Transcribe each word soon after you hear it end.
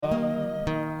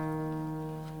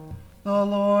The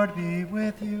Lord be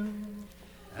with you.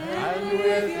 And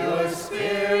with your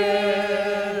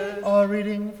spirit. A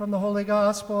reading from the Holy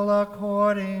Gospel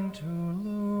according to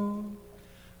Luke.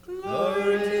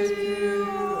 Glory to you,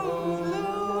 O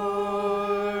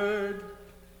Lord.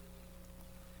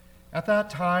 At that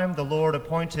time the Lord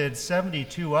appointed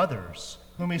 72 others,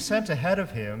 whom he sent ahead of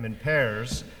him in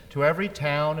pairs to every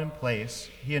town and place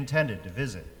he intended to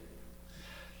visit.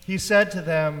 He said to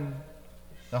them,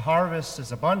 "The harvest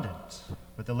is abundant,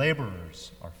 but the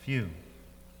laborers are few.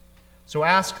 So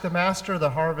ask the master of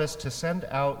the harvest to send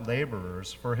out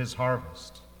laborers for his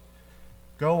harvest.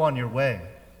 Go on your way.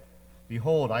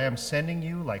 Behold, I am sending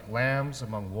you like lambs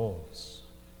among wolves.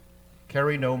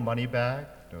 Carry no money bag,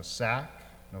 no sack,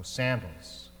 no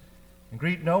sandals, and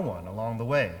greet no one along the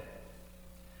way.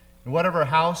 In whatever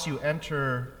house you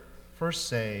enter, first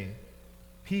say,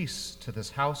 'Peace to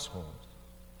this household.'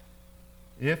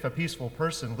 If a peaceful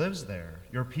person lives there,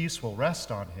 your peace will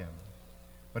rest on him.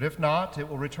 But if not, it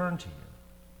will return to you.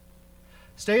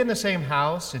 Stay in the same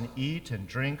house and eat and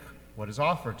drink what is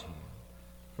offered to you,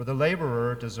 for the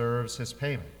laborer deserves his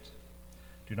payment.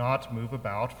 Do not move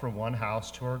about from one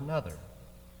house to another.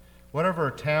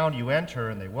 Whatever town you enter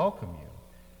and they welcome you,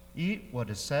 eat what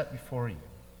is set before you.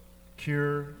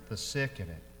 Cure the sick in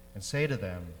it, and say to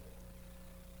them,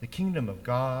 'The kingdom of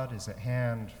God is at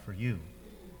hand for you.'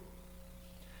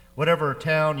 Whatever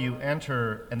town you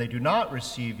enter and they do not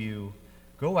receive you,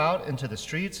 go out into the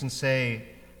streets and say,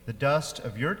 'The dust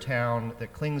of your town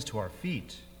that clings to our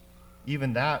feet,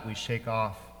 even that we shake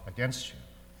off against you.'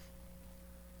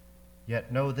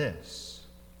 Yet know this,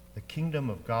 the kingdom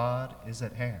of God is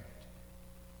at hand.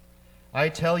 I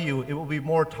tell you, it will be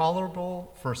more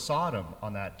tolerable for Sodom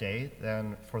on that day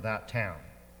than for that town."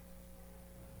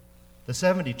 The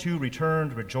 72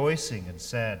 returned rejoicing and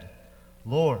said,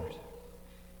 "Lord,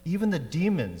 even the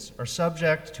demons are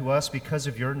subject to us because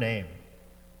of your name."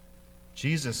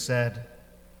 Jesus said,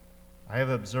 "I have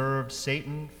observed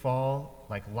Satan fall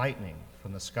like lightning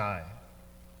from the sky.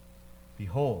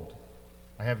 Behold,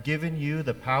 I have given you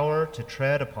the power to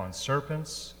tread upon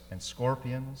serpents and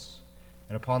scorpions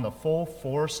and upon the full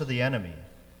force of the enemy,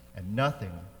 and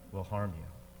nothing will harm you.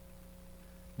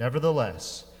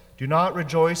 Nevertheless, do not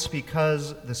rejoice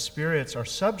because the spirits are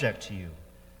subject to you,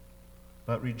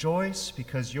 but rejoice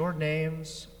because your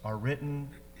names are written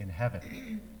in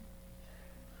heaven."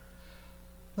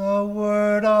 The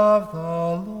word of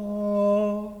the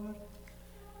Lord.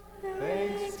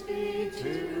 Thanks be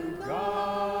to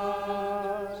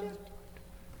God.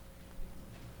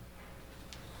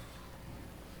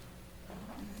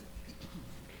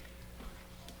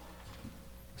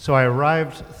 So I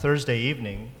arrived Thursday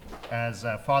evening as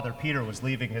Father Peter was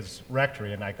leaving his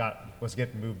rectory, and I was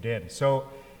getting moved in. So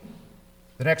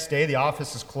the next day, the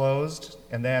office is closed,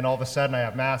 and then all of a sudden I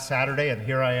have Mass Saturday, and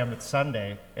here I am at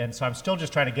Sunday, and so I'm still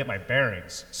just trying to get my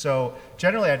bearings. So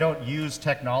generally, I don't use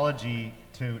technology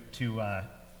to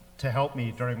help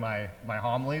me during my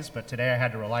homilies, but today I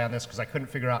had to rely on this because I couldn't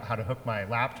figure out how to hook my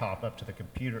laptop up to the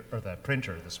computer or the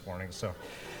printer this morning. So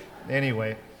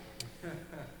anyway,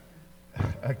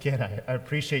 again, I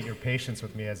appreciate your patience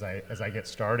with me as I get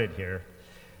started here.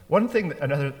 One thing,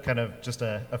 another kind of just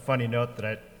a funny note that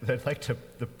I'd like to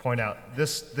point out,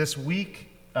 this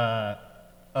week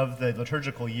of the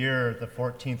liturgical year, the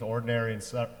 14th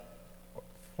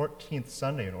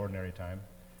Sunday in Ordinary Time,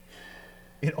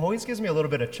 it always gives me a little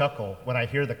bit of chuckle when I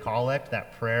hear the collect,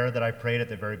 that prayer that I prayed at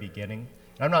the very beginning.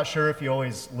 And I'm not sure if you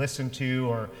always listen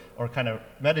to or kind of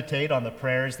meditate on the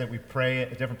prayers that we pray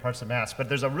at different parts of Mass, but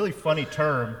there's a really funny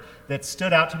term that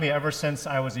stood out to me ever since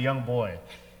I was a young boy.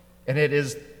 And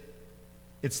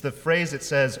it's the phrase that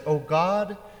says, "O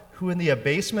God, who in the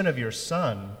abasement of your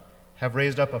Son have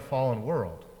raised up a fallen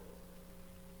world."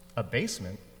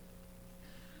 Abasement?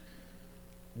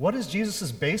 What does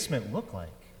Jesus' basement look like?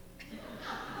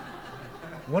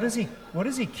 What does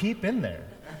he keep in there?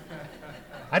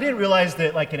 I didn't realize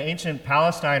that like in ancient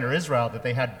Palestine or Israel that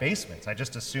they had basements. I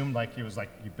just assumed like it was like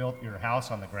you built your house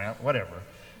on the ground, whatever.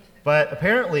 But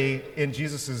apparently in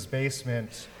Jesus'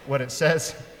 basement, what it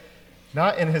says,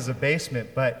 not in his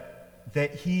abasement, but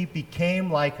that he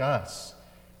became like us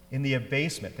in the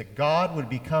abasement, that God would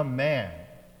become man.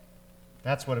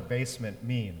 That's what abasement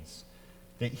means,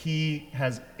 that he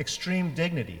has extreme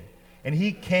dignity. And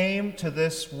he came to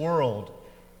this world,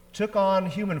 took on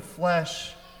human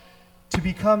flesh to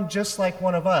become just like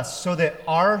one of us, so that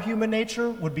our human nature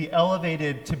would be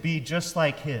elevated to be just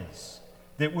like his,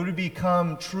 that we would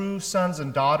become true sons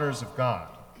and daughters of God.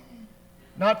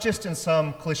 Not just in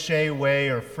some cliche way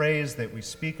or phrase that we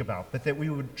speak about, but that we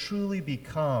would truly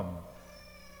become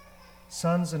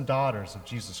sons and daughters of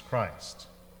Jesus Christ.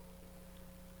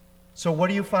 So what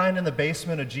do you find in the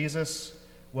basement of Jesus?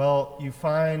 Well, you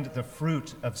find the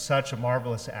fruit of such a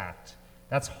marvelous act.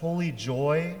 That's holy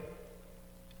joy,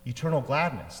 eternal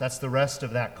gladness. That's the rest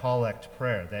of that collect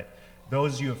prayer, that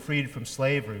those you have freed from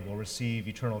slavery will receive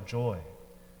eternal joy.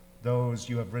 Those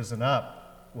you have risen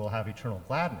up will have eternal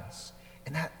gladness.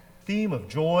 And that theme of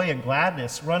joy and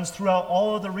gladness runs throughout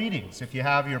all of the readings. If you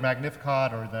have your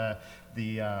Magnificat or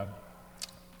the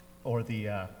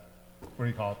what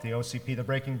do you call it, the OCP, the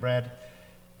Breaking Bread,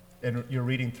 and you're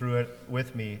reading through it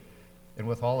with me and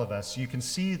with all of us, you can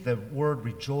see the word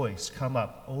rejoice come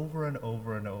up over and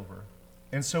over and over.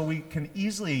 And so we can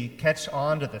easily catch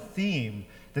on to the theme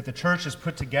that the church has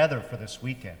put together for this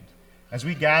weekend. As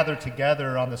we gather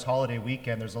together on this holiday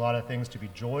weekend, there's a lot of things to be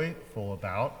joyful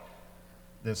about,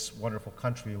 this wonderful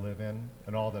country we live in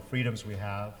and all the freedoms we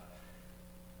have.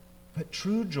 But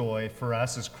true joy for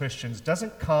us as Christians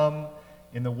doesn't come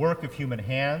in the work of human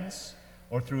hands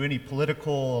or through any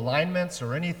political alignments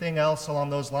or anything else along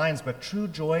those lines, but true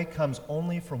joy comes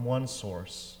only from one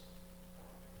source,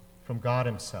 from God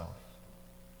himself.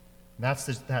 And that's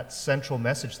that central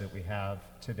message that we have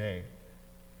today.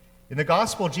 In the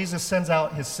gospel, Jesus sends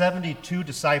out his 72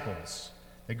 disciples.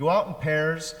 They go out in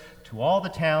pairs to all the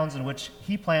towns in which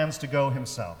he plans to go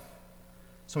himself.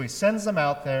 So he sends them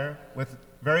out there with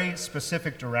very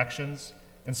specific directions.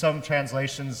 In some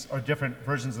translations or different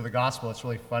versions of the gospel, it's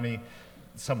really funny,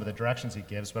 some of the directions he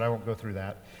gives, but I won't go through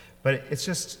that. But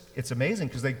it's amazing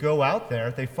because they go out there,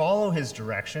 they follow his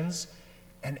directions,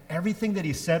 and everything that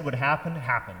he said would happen,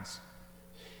 happens.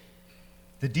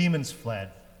 The demons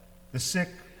fled. The sick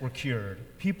were cured.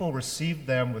 People received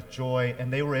them with joy,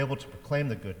 and they were able to proclaim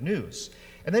the good news.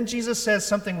 And then Jesus says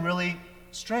something really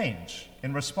strange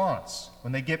in response.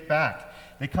 When they get back,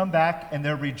 they come back and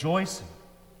they're rejoicing.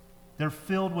 They're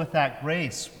filled with that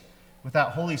grace, with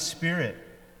that Holy Spirit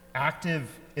active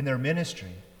in their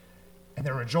ministry, and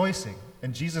they're rejoicing.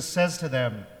 And Jesus says to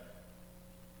them,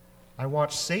 I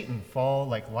watched Satan fall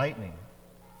like lightning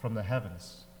from the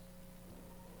heavens.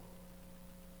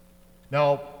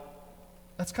 Now,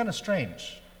 that's kind of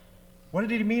strange. What did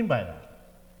he mean by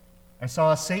that? I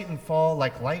saw Satan fall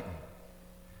like lightning.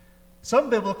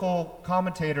 Some biblical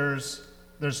commentators,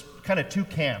 there's kind of two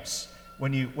camps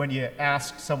when you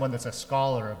ask someone that's a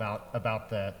scholar about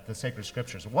the sacred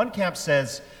scriptures. One camp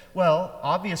says, well,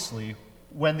 obviously,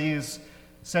 when these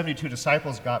 72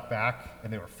 disciples got back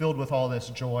and they were filled with all this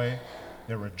joy,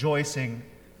 they're rejoicing,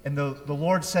 and the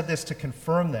Lord said this to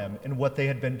confirm them in what they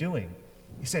had been doing.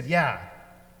 He said, yeah,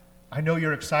 I know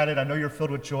you're excited, I know you're filled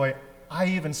with joy. I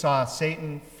even saw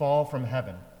Satan fall from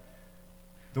heaven.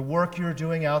 The work you're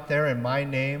doing out there in my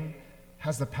name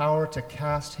has the power to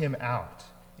cast him out.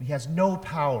 And he has no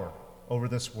power over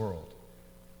this world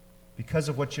because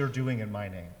of what you're doing in my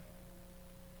name.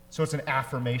 So it's an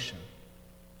affirmation.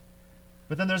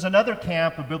 But then there's another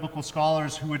camp of biblical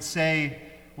scholars who would say,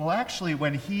 well, actually,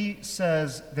 when he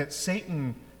says that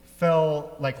Satan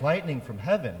fell like lightning from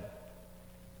heaven,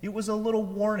 it was a little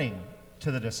warning to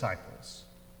the disciples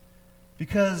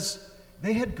because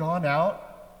they had gone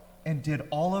out and did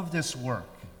all of this work,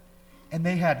 and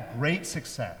they had great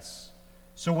success.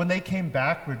 So when they came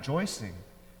back rejoicing,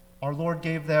 our Lord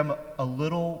gave them a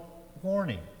little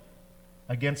warning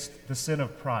against the sin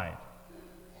of pride,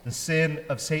 the sin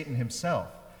of Satan himself.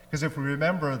 Because if we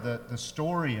remember the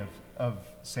story of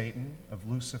Satan, of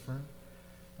Lucifer,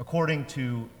 according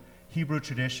to Hebrew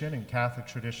tradition and Catholic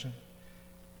tradition,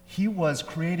 he was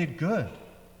created good.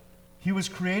 He was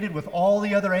created with all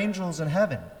the other angels in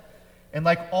heaven. And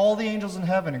like all the angels in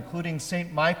heaven, including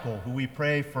Saint Michael, who we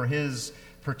pray for his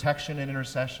protection and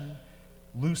intercession,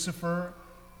 Lucifer,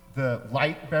 the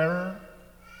light bearer,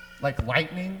 like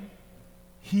lightning,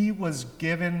 he was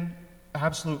given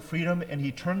absolute freedom, and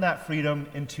he turned that freedom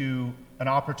into an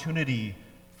opportunity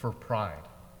for pride.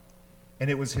 And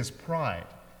it was his pride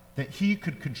that he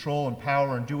could control and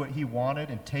power and do what he wanted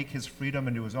and take his freedom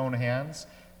into his own hands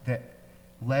that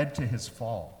led to his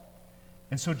fall.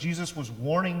 And so Jesus was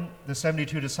warning the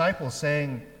 72 disciples,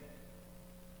 saying,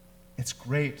 it's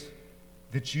great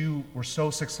that you were so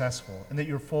successful and that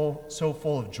you're so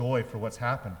full of joy for what's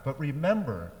happened. But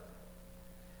remember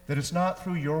that it's not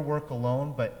through your work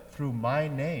alone, but through my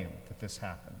name that this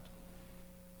happened.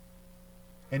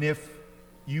 And if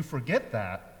you forget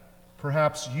that,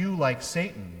 perhaps you, like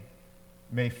Satan,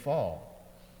 may fall.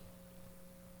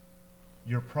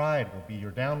 Your pride will be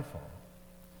your downfall.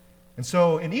 And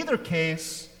so in either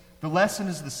case, the lesson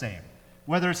is the same.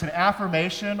 Whether it's an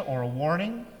affirmation or a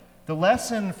warning, the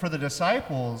lesson for the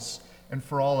disciples and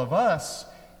for all of us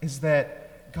is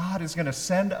that God is going to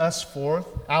send us forth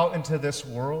out into this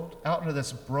world, out into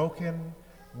this broken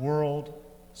world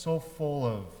so full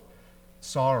of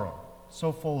sorrow,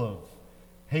 so full of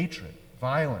hatred,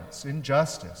 violence,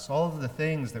 injustice, all of the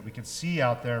things that we can see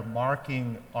out there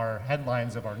marking our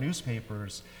headlines of our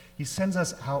newspapers. He sends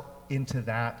us out into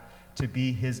that to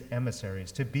be his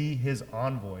emissaries, to be his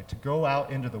envoy, to go out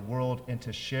into the world and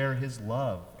to share his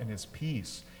love and his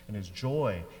peace and his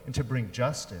joy and to bring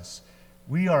justice.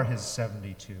 We are his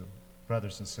 72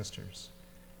 brothers and sisters.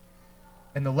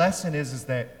 And the lesson is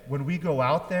that when we go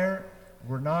out there,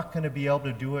 we're not going to be able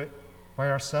to do it by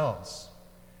ourselves.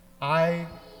 I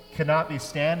cannot be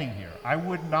standing here. I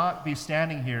would not be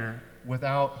standing here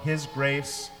without his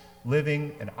grace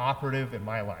living and operative in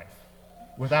my life.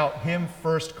 Without him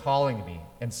first calling me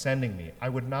and sending me, I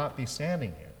would not be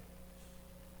standing here.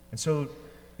 And so,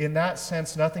 in that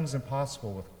sense, nothing's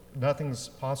possible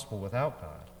without God.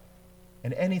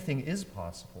 And anything is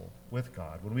possible with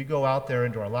God. When we go out there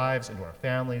into our lives, into our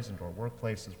families, into our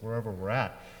workplaces, wherever we're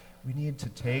at, we need to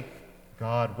take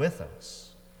God with us.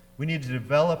 We need to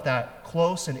develop that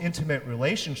close and intimate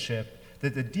relationship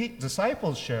that the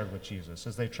disciples shared with Jesus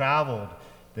as they traveled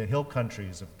the hill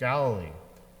countries of Galilee,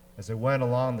 as they went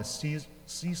along the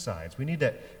seasides. We need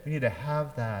to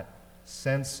have that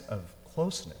sense of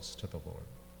closeness to the Lord.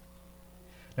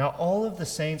 Now, all of the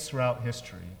saints throughout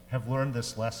history have learned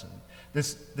this lesson,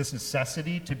 this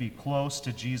necessity to be close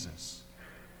to Jesus.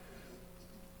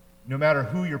 No matter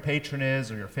who your patron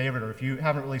is or your favorite, or if you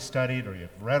haven't really studied or you've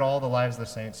read all the lives of the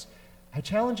saints, I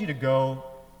challenge you to go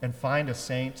and find a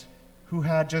saint who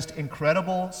had just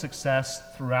incredible success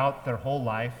throughout their whole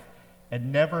life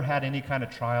and never had any kind of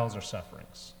trials or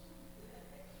sufferings.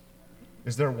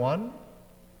 Is there one?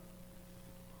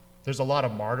 There's a lot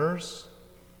of martyrs.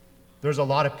 There's a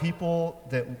lot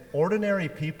of ordinary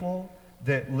people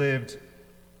that lived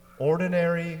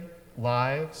ordinary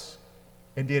lives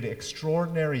and did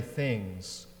extraordinary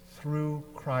things through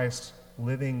Christ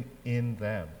living in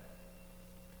them.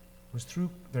 It was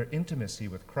through their intimacy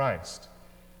with Christ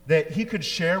that he could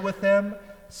share with them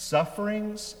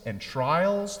sufferings and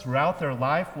trials throughout their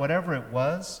life, whatever it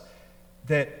was,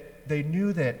 that they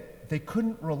knew that they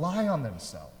couldn't rely on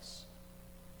themselves.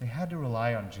 They had to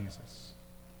rely on Jesus.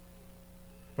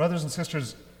 Brothers and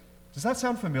sisters, does that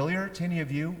sound familiar to any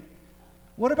of you?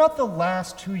 What about the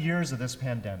last 2 years of this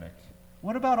pandemic?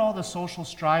 What about all the social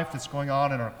strife that's going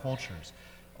on in our cultures?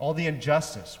 All the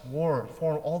injustice, war,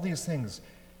 all these things.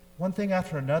 One thing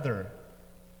after another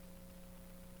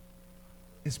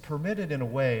is permitted in a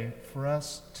way for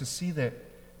us to see that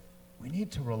we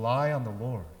need to rely on the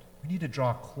Lord. We need to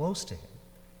draw close to him.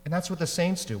 And that's what the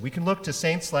saints do. We can look to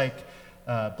saints like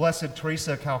Blessed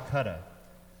Teresa of Calcutta.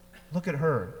 Look at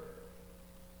her.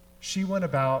 She went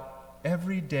about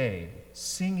every day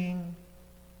singing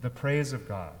the praise of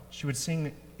God. She would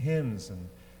sing hymns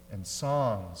and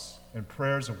songs and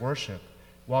prayers of worship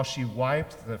while she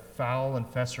wiped the foul and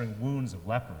festering wounds of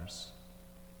lepers,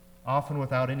 often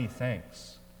without any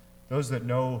thanks. Those that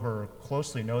know her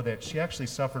closely know that she actually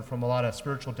suffered from a lot of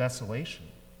spiritual desolation.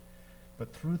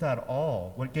 But through that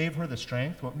all, what gave her the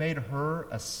strength, what made her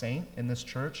a saint in this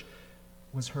church,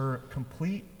 was her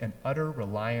complete and utter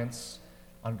reliance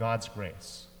on God's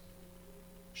grace.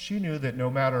 She knew that no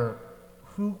matter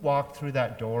who walked through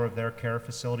that door of their care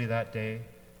facility that day,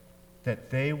 that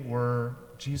they were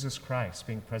Jesus Christ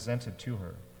being presented to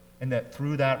her. And that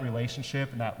through that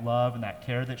relationship and that love and that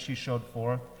care that she showed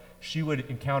forth, she would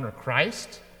encounter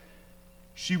Christ,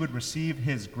 she would receive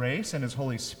his grace and his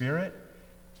Holy Spirit,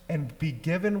 and be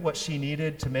given what she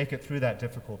needed to make it through that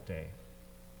difficult day.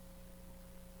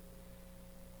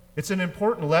 It's an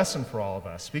important lesson for all of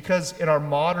us because in our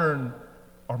modern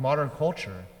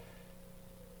culture,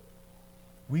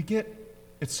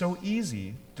 it's so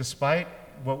easy, despite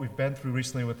what we've been through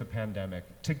recently with the pandemic,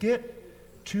 to get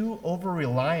too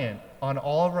over-reliant on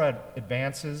all of our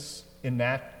advances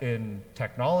in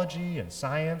technology and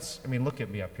science. I mean, look at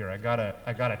me up here. I got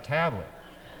a tablet.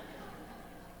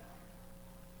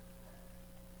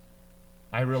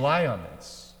 I rely on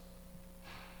this.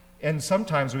 And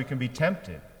sometimes we can be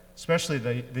tempted, especially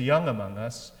the young among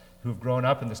us who've grown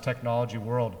up in this technology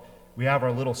world. We have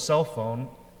our little cell phone,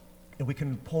 and we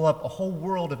can pull up a whole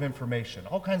world of information,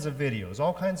 all kinds of videos,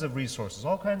 all kinds of resources,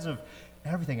 all kinds of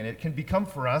everything. And it can become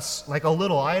for us like a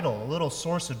little idol, a little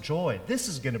source of joy. This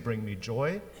is going to bring me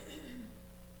joy.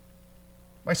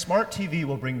 My smart TV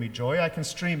will bring me joy. I can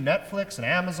stream Netflix and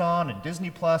Amazon and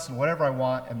Disney Plus and whatever I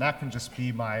want, and that can just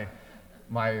be my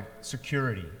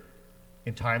security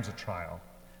in times of trial.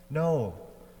 No,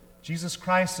 Jesus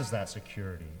Christ is that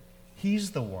security.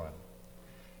 He's the one.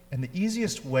 And the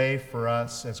easiest way for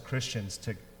us as Christians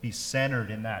be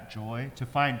centered in that joy, to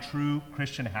find true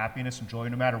Christian happiness and joy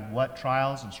no matter what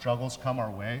trials and struggles come our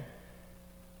way,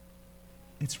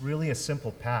 it's really a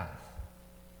simple path.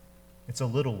 It's a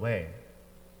little way.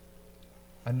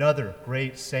 Another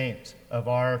great saint of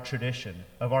our tradition,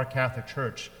 of our Catholic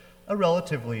Church, a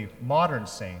relatively modern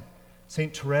saint,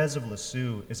 Saint Therese of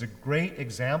Lisieux, is a great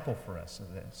example for us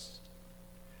of this.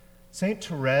 Saint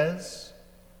Therese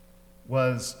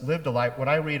lived a life. When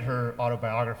I read her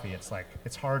autobiography,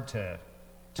 it's hard to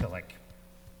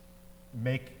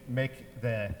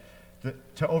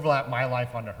overlap my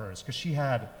life onto hers, because she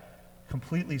had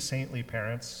completely saintly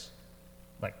parents.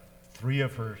 Like 3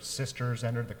 of her sisters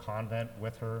entered the convent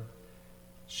with her.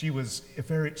 She was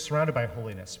very surrounded by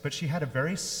holiness, but she had a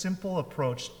very simple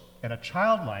approach and a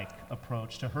childlike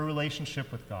approach to her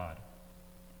relationship with God.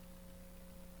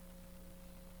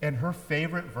 And her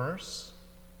favorite verse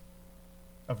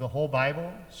of the whole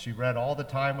Bible, she read all the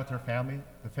time with her family,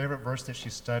 the favorite verse that she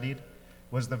studied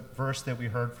was the verse that we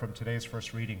heard from today's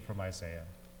first reading from Isaiah.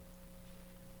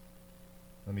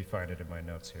 Let me find it in my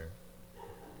notes here.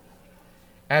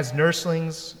 As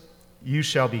nurslings, you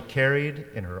shall be carried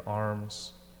in her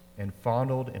arms and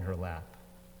fondled in her lap.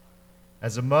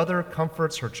 As a mother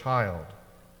comforts her child,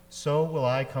 so will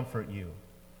I comfort you.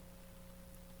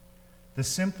 The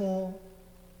simple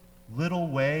little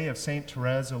way of Saint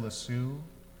Therese of Lisieux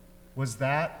was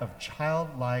that of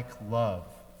childlike love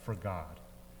for God.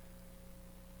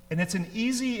 And it's an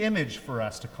easy image for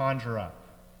us to conjure up.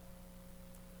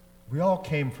 We all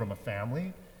came from a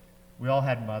family. We all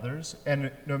had mothers,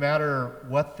 and no matter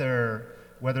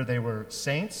whether they were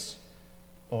saints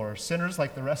or sinners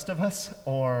like the rest of us,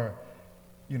 or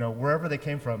wherever they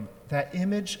came from, that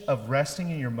image of resting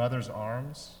in your mother's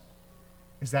arms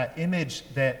is that image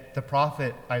that the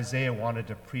prophet Isaiah wanted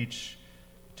to preach,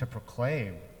 to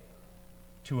proclaim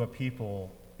to a people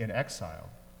in exile,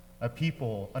 a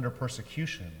people under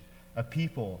persecution, a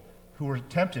people who were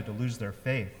tempted to lose their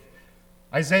faith.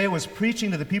 Isaiah was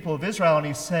preaching to the people of Israel, and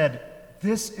he said,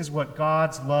 this is what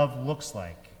God's love looks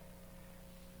like.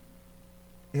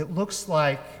 It looks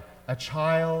like a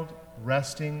child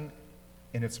resting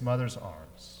in its mother's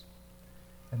arms.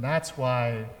 And that's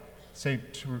why St.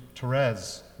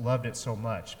 Therese loved it so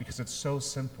much, because it's so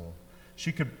simple.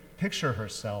 She could picture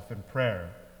herself in prayer,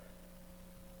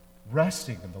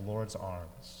 resting in the Lord's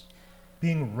arms,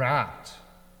 being wrapped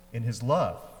in his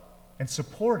love and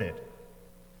supported.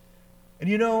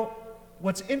 And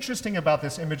what's interesting about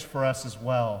this image for us as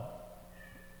well,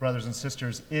 brothers and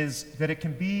sisters, is that it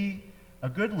can be a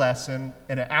good lesson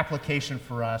and an application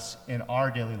for us in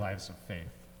our daily lives of faith.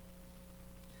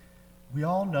 We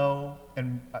all know,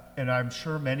 and I'm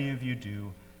sure many of you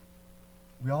do,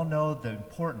 we all know the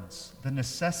importance, the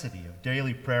necessity of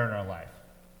daily prayer in our life.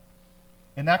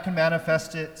 And that can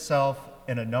manifest itself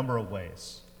in a number of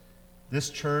ways. This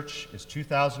church is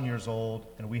 2,000 years old,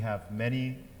 and we have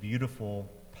many beautiful,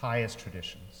 pious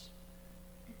traditions.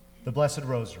 The Blessed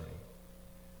Rosary.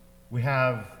 We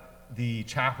have the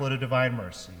Chaplet of Divine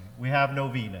Mercy. We have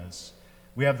novenas.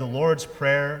 We have the Lord's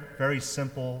Prayer, very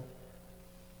simple,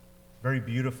 very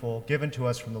beautiful, given to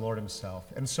us from the Lord himself.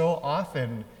 And so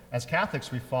often, as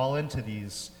Catholics, we fall into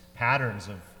these patterns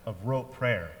of rote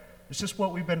prayer. It's just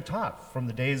what we've been taught from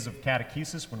the days of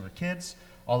catechesis when we were kids,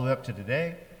 all the way up to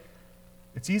today.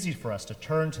 It's easy for us to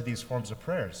turn to these forms of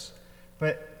prayers.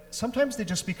 But sometimes they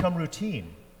just become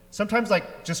routine. Sometimes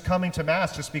just coming to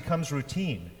Mass just becomes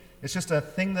routine. It's just a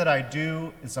thing that I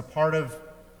do. It's a part of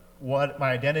what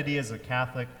my identity as a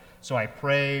Catholic. So I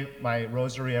pray my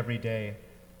rosary every day.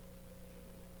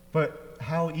 But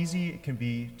how easy it can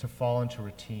be to fall into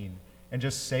routine and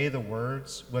just say the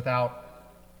words without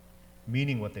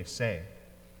meaning what they say.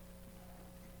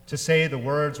 To say the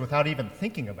words without even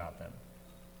thinking about them.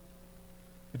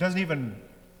 It doesn't even,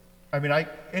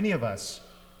 any of us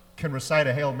can recite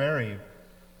a Hail Mary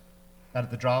at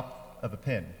the drop of a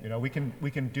pin. We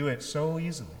can do it so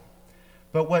easily.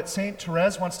 But what St.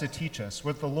 Therese wants to teach us,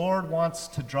 what the Lord wants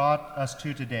to draw us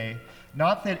to today,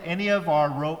 not that any of our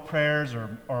rote prayers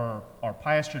or our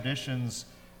pious traditions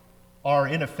are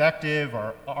ineffective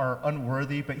or are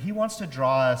unworthy, but he wants to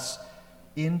draw us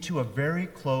into a very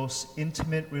close,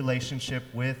 intimate relationship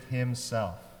with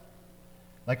himself,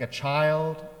 like a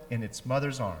child in its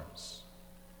mother's arms.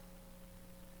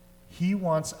 He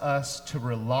wants us to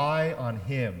rely on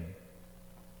him,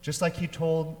 just like he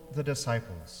told the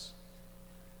disciples,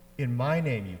 in my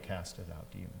name you casted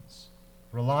out demons.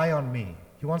 Rely on me.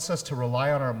 He wants us to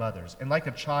rely on our mothers. And like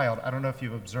a child, I don't know if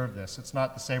you've observed this, it's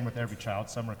not the same with every child,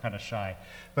 some are kind of shy.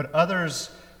 But others,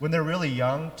 when they're really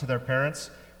young to their parents,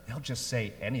 they'll just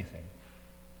say anything,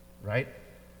 right?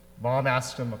 Mom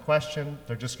asks them a question,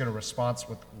 they're just going to respond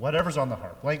with whatever's on the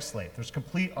heart, blank slate. There's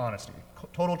complete honesty,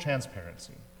 total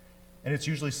transparency. And it's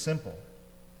usually simple.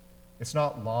 It's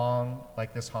not long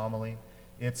like this homily.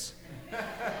 It's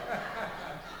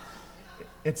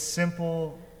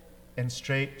simple and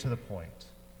straight to the point.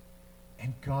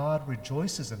 And God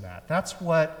rejoices in that. That's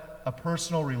what a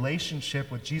personal relationship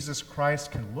with Jesus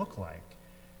Christ can look like.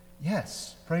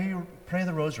 Yes, pray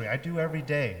the rosary. I do every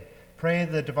day. Pray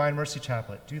the Divine Mercy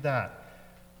Chaplet. Do that.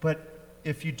 But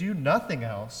if you do nothing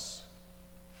else,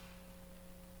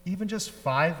 even just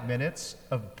 5 minutes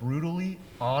of brutally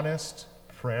honest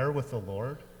prayer with the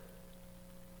Lord,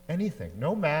 anything,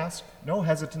 no mask, no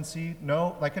hesitancy,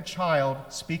 no, like a child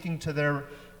speaking to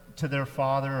their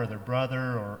father or their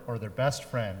brother or their best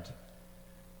friend.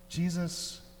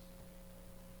 Jesus,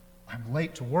 I'm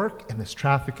late to work and this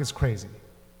traffic is crazy.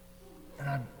 And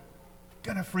I'm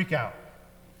gonna freak out.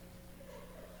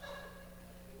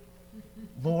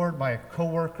 Lord, my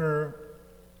coworker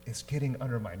is getting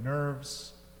under my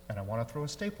nerves and I want to throw a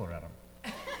stapler at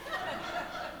him.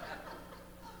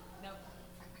 Nope.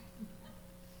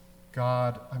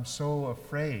 God, I'm so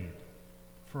afraid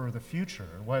for the future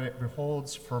and what it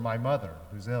holds for my mother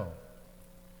who's ill.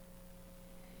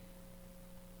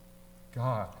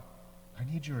 God,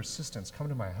 I need your assistance. Come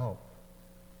to my help.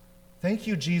 Thank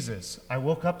you, Jesus. I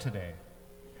woke up today.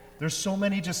 There's so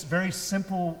many just very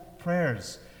simple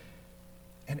prayers.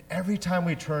 And every time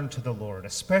we turn to the Lord,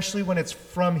 especially when it's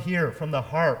from here, from the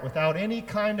heart, without any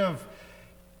kind of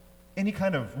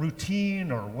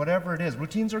routine or whatever it is.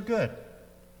 Routines are good.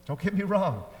 Don't get me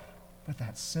wrong. But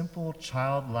that simple,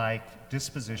 childlike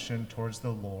disposition towards the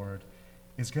Lord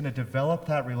is going to develop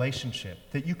that relationship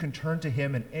that you can turn to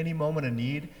him in any moment of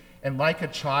need. And like a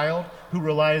child who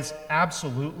relies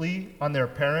absolutely on their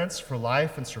parents for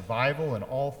life and survival and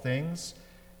all things,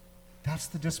 that's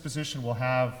the disposition we'll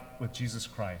have with Jesus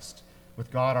Christ, with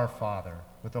God our Father,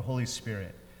 with the Holy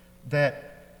Spirit.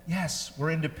 That, yes, we're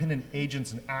independent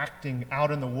agents and acting out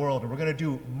in the world, and we're going to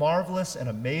do marvelous and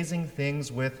amazing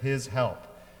things with his help.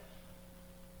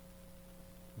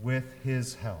 With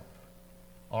his help.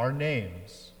 Our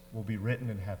names will be written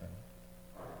in heaven.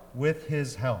 With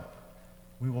his help,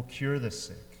 we will cure the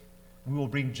sick. We will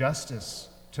bring justice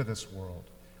to this world.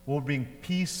 We'll bring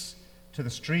peace to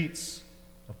the streets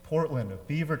of Portland, of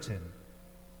Beaverton,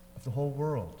 of the whole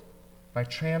world, by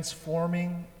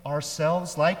transforming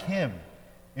ourselves like him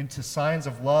into signs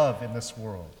of love in this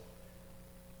world,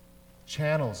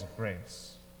 channels of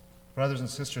grace. Brothers and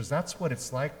sisters, that's what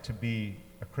it's like to be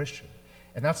a Christian.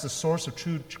 And that's the source of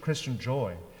true Christian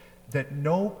joy that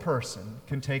no person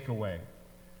can take away,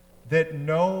 that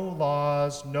no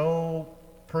laws, no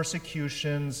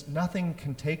persecutions, nothing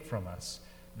can take from us.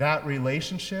 That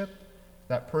relationship,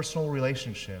 that personal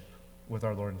relationship with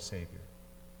our Lord and Savior.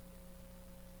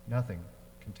 Nothing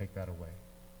can take that away.